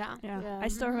 period. Yeah. Yeah. I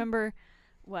still remember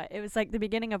it was like the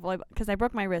beginning of volleyball because I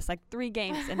broke my wrist like 3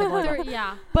 games into volleyball.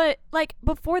 Yeah. But like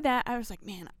before that, I was like,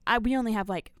 man, we only have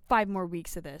like 5 more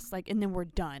weeks of this, like, and then we're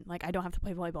done. Like, I don't have to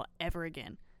play volleyball ever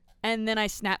again. And then I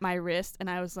snapped my wrist, and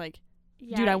I was like,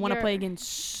 dude, I want to play again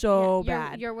so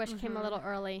bad. Your wish came a little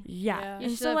early. Yeah. You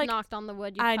And should so have like knocked on the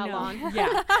wood you I fell know. on.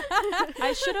 Yeah.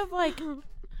 I should have like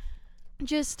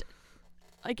just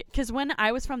like because when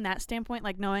I was from that standpoint,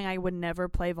 like knowing I would never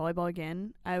play volleyball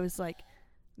again, I was like,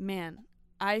 man,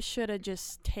 I should have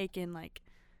just taken like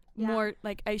more,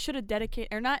 like I should have dedicated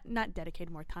or not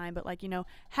dedicated more time, but like, you know,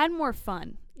 had more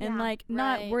fun and like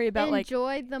not worry about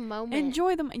enjoy the moment.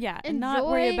 enjoy them, and not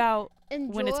worry about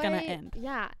enjoy, when it's gonna end.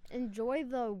 Yeah, enjoy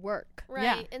the work. Right.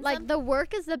 Yeah. And Like the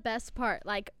work is the best part.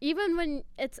 Like even when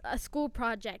it's a school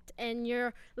project and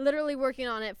you're literally working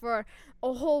on it for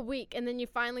a whole week and then you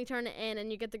finally turn it in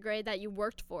and you get the grade that you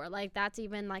worked for. Like that's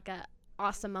even like a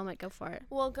awesome moment. Go for it.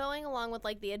 Well, going along with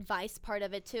like the advice part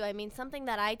of it too, I mean, something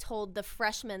that I told the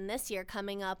freshmen this year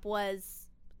coming up was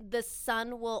the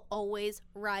sun will always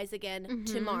rise again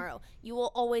tomorrow. You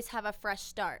will always have a fresh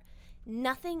start.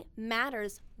 Nothing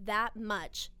matters that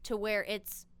much to where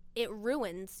it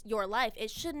ruins your life.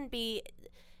 It shouldn't be.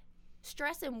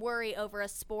 Stress and worry over a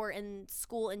sport and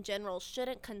school in general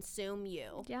shouldn't consume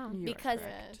you. Yeah. Because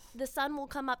the sun will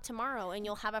come up tomorrow and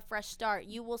you'll have a fresh start.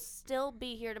 You will still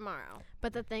be here tomorrow.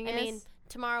 But the thing I is, mean,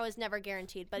 tomorrow is never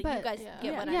guaranteed, but you But- guys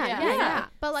get what I yeah, mean. yeah.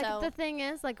 But like So- the thing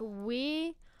is, like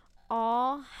we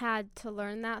all had to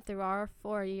learn that through our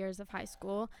 4 years of high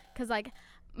school, because like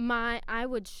I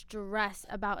would stress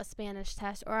about a Spanish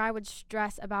test, or I would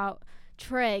stress about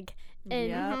trig,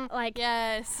 and like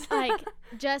like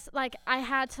just like I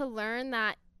had to learn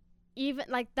that even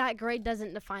like that grade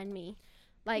doesn't define me.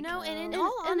 Like No, and in and,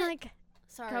 all and hone- like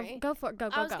Sorry. go for it. Go.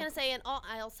 I was gonna say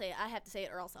I'll say it. I have to say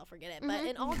it or else I'll forget it. But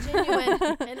in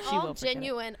all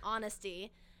genuine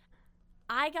honesty,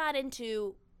 I got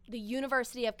into the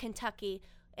University of Kentucky,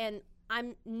 and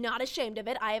I'm not ashamed of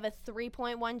it. I have a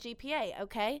 3.1 GPA.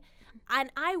 Okay. And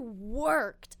I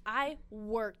worked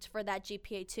for that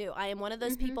GPA too. I am one of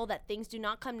those people that things do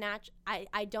not come natural.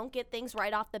 I don't get things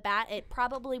right off the bat. It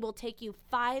probably will take you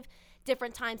 5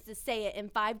 different times to say it in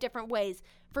 5 different ways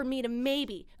for me to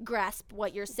maybe grasp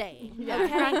what you're saying.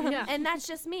 Okay? And that's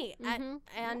just me. I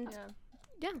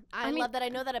Yeah. love that I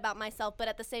know that about myself, but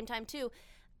at the same time too,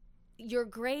 your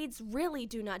grades really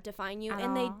do not define you,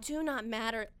 and they do not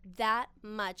matter that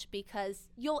much because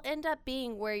you'll end up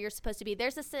being where you're supposed to be.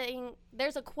 There's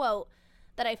a quote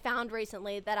that I found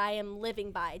recently that I am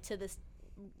living by to this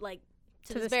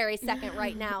very second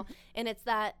right now, and it's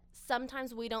that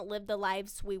sometimes we don't live the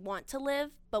lives we want to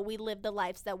live, but we live the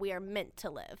lives that we are meant to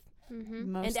live.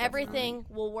 Mm-hmm. And everything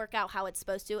will work out how it's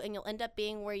supposed to, and you'll end up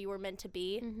being where you were meant to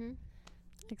be. Mm-hmm.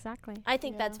 Exactly. I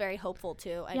think that's very hopeful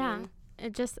too. I mean,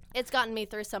 it's gotten me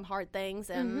through some hard things,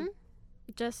 and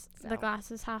the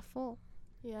glass is half full.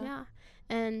 Yeah.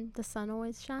 And the sun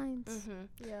always shines.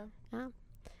 Mm-hmm. Yeah.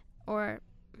 Or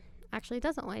actually it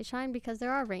doesn't always shine because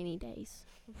there are rainy days.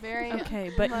 Very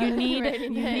okay, but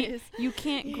you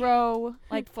can't grow,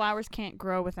 like flowers can't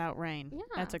grow without rain. Yeah.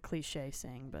 That's a cliche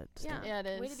saying, but still. Yeah, it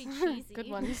is. Way to be cheesy. Good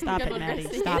one. Stop Good it, one, Maddie.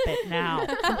 Gracie. Stop it now.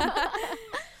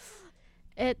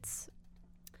 It's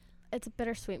a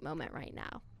bittersweet moment right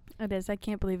now. It is. I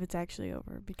can't believe it's actually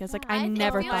over because like I I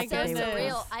never feel thought so that they would.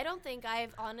 surreal. I don't think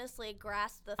I've honestly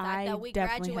grasped the fact I that we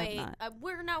definitely graduate. have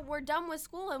We're done with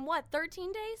school in what,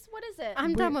 13 days? What is it?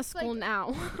 I'm done with school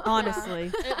now.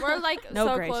 Honestly. We're like No,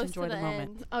 so Grace, close enjoy to the the moment.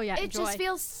 end. Oh yeah, It just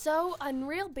feels so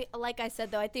unreal. Like I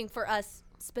said, though, I think for us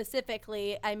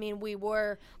specifically, I mean, we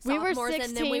were sophomores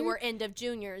and then we 16. were end of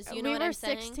juniors. You know we what were I'm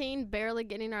saying? 16, barely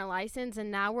getting our license, and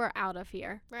now we're out of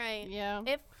here. Right. Yeah.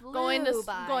 It flew Going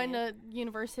by. to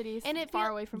universities And it far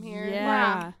feel- away from here.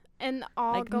 Yeah. And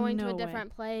all Like, going to no a way.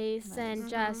 different place Nice. and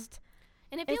just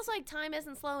And it feels like time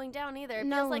isn't slowing down either. It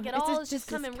No, feels like it it's all just- is just just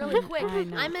coming coming. really quick. I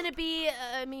know. I'm going to be,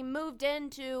 moved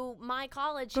into my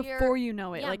college here. Before you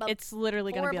know it, Yeah, like but it's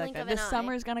literally gonna before be a like blink that. of an This eye.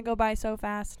 summer's gonna go by so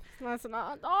fast. let's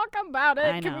not talk about it.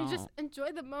 I Can we just know.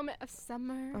 enjoy the moment of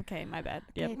summer? Okay, my bad.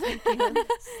 Yep. Okay, thank you.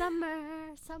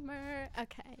 Summer.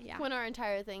 Okay, yeah. When our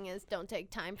entire thing is don't take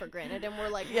time for granted, and we're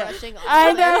like Yeah. rushing on.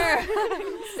 I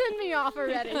Send me off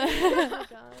already. Oh,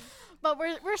 God. But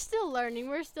we're still learning.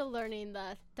 We're still learning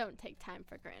the don't take time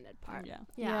for granted part. Yeah.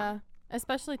 Yeah.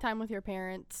 Especially time with your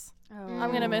parents. Oh,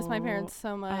 I'm gonna miss my parents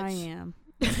so much. I am.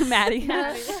 Maddie.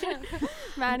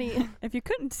 Maddie. If you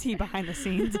couldn't see behind the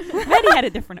scenes, Maddie had a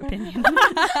different opinion.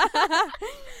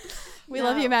 We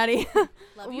love you, Maddie.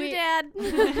 Love you, Dad.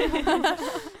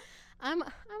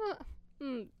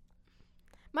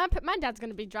 My dad's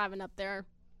gonna be driving up there.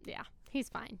 Yeah, he's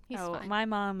fine. He's fine. My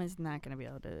mom is not gonna be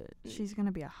able to. She's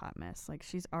gonna be a hot mess. Like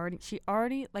she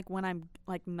already like when I'm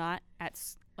like not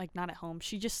at home,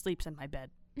 she just sleeps in my bed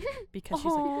because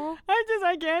she's like,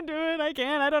 I can't do it.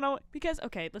 I don't know. Because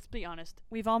okay, let's be honest.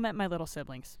 We've all met my little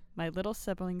siblings. My little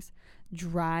siblings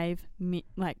drive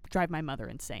my mother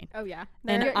insane. Oh yeah,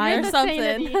 And you're I'm the something.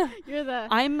 sanity. You're the.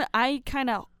 I kind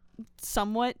of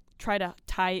somewhat try to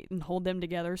tie and hold them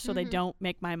together so they don't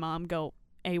make my mom go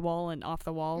AWOL and off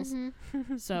the walls.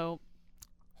 So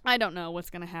I don't know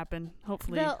what's gonna happen.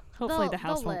 Hopefully the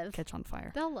house they'll won't live. catch on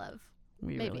fire. They'll live.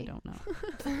 We maybe. really don't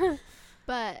know.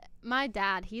 But my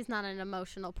dad, he's not an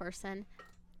emotional person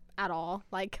at all.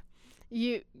 Like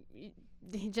he's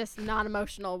just not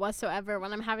emotional whatsoever.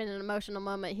 When I'm having an emotional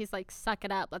moment, he's like, suck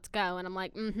it up, let's go. And I'm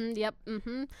like, yep.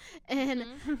 And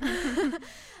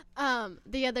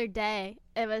the other day,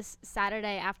 it was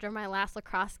Saturday after my last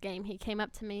lacrosse game, he came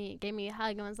up to me, gave me a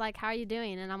hug, and was like, how are you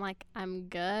doing? And I'm like, I'm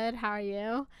good, how are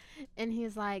you? And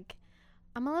he's like,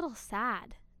 I'm a little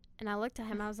sad. And I looked at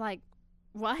him, I was like,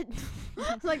 what?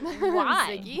 I was like,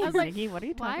 why? I was like, Ziggy, what are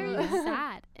you why talking are about? you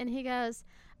sad? And he goes,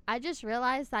 I just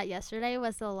realized that yesterday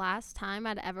was the last time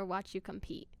I'd ever watch you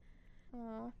compete.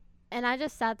 And I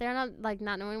just sat there and I'm like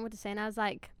not knowing what to say, and I was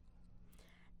like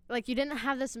you didn't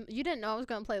have this, you didn't know I was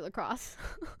going to play lacrosse.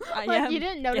 Yeah, you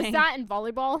didn't notice dang. that in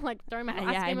volleyball, like during my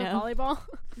last Yeah, I game of know. volleyball.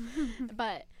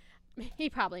 But he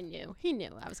probably knew. He knew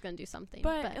I was going to do something.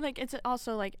 But like it's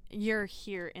also like you're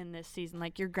here in this season,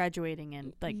 like you're graduating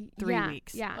in like 3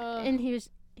 weeks. Yeah. And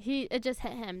it just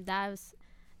hit him. That was,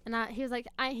 and he was like,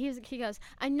 he goes,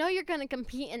 I know you're going to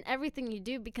compete in everything you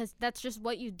do because that's just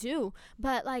what you do.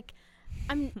 But like,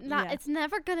 I'm not, Yeah. it's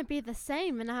never going to be the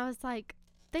same. And I was like,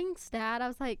 thanks, Dad. I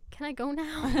was like, can I go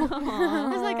now? I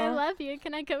was like, I love you.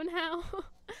 Can I go now?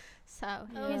 So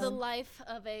The life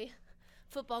of a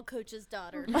football coach's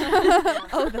daughter. The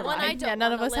One I life. don't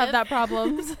None of wanna us have live. that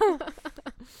problem.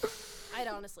 I'd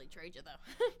honestly trade you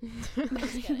though.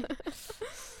 Just kidding.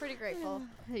 Pretty grateful.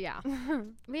 yeah,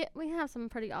 we have some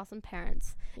pretty awesome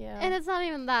parents. Yeah. And it's not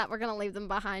even that we're going to leave them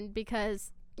behind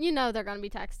because you know they're going to be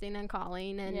texting and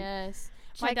calling and yes.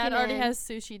 My dad checking already in. has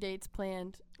sushi dates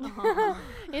planned.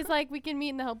 He's like, we can meet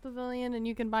in the Help Pavilion and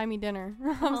you can buy me dinner.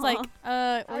 I was like,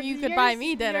 or you could buy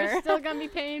me dinner. You're still gonna be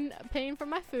paying for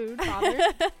my food, Father.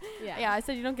 Yeah, I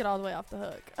said you don't get all the way off the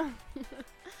hook.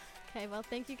 Okay, well,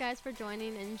 thank you guys for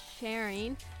joining and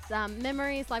sharing some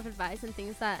memories, life advice, and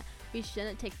things that we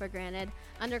shouldn't take for granted.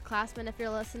 Underclassmen, if you're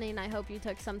listening, I hope you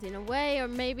took something away or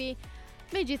maybe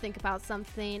made you think about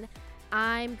something.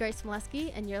 I'm Grace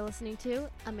Molesky, and you're listening to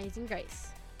Amazing Grace.